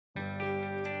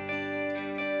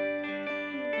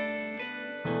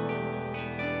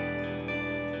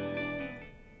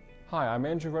Hi, I'm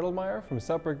Andrew Rettelmeyer from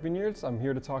Southbrook Vineyards. I'm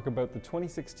here to talk about the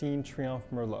 2016 Triomphe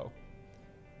Merlot.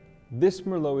 This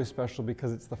Merlot is special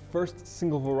because it's the first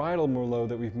single varietal Merlot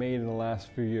that we've made in the last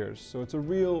few years. So it's a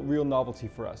real novelty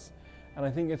for us. And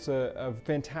I think it's a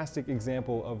fantastic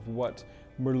example of what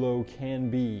Merlot can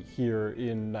be here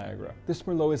in Niagara. This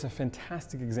Merlot is a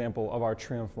fantastic example of our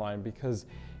Triomphe line because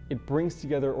it brings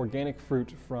together organic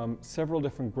fruit from several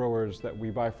different growers that we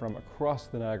buy from across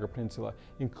the Niagara Peninsula,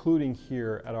 including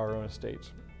here at our own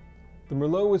estate. The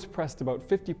Merlot was pressed about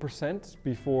 50%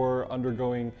 before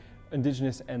undergoing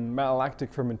indigenous and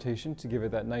malolactic fermentation to give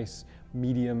it that nice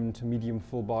medium to medium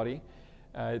full body.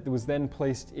 It was then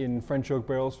placed in French oak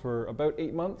barrels for about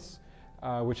 8 months,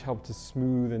 which helped to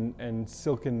smooth and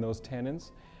silken those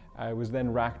tannins. It was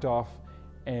then racked off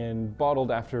and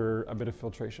bottled after a bit of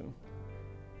filtration.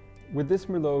 With this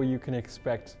Merlot, you can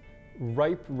expect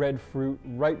ripe red fruit,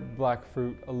 ripe black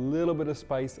fruit, a little bit of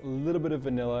spice, a little bit of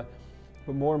vanilla,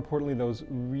 but more importantly, those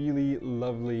really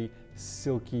lovely,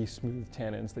 silky, smooth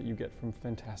tannins that you get from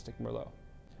fantastic Merlot.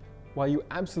 While you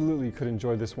absolutely could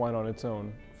enjoy this wine on its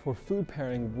own, for food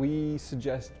pairing, we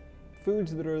suggest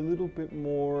foods that are a little bit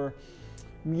more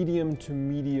medium to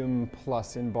medium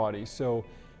plus in body. So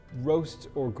roast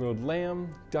or grilled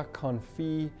lamb, duck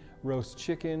confit, roast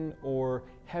chicken, or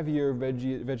heavier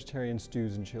vegetarian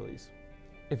stews and chilies.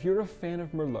 If you're a fan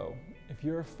of Merlot, if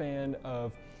you're a fan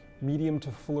of medium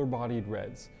to fuller bodied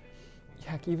reds,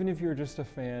 heck, even if you're just a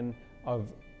fan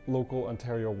of local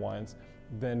Ontario wines,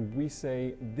 then we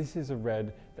say this is a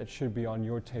red that should be on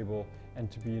your table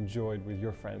and to be enjoyed with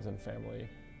your friends and family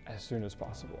as soon as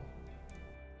possible.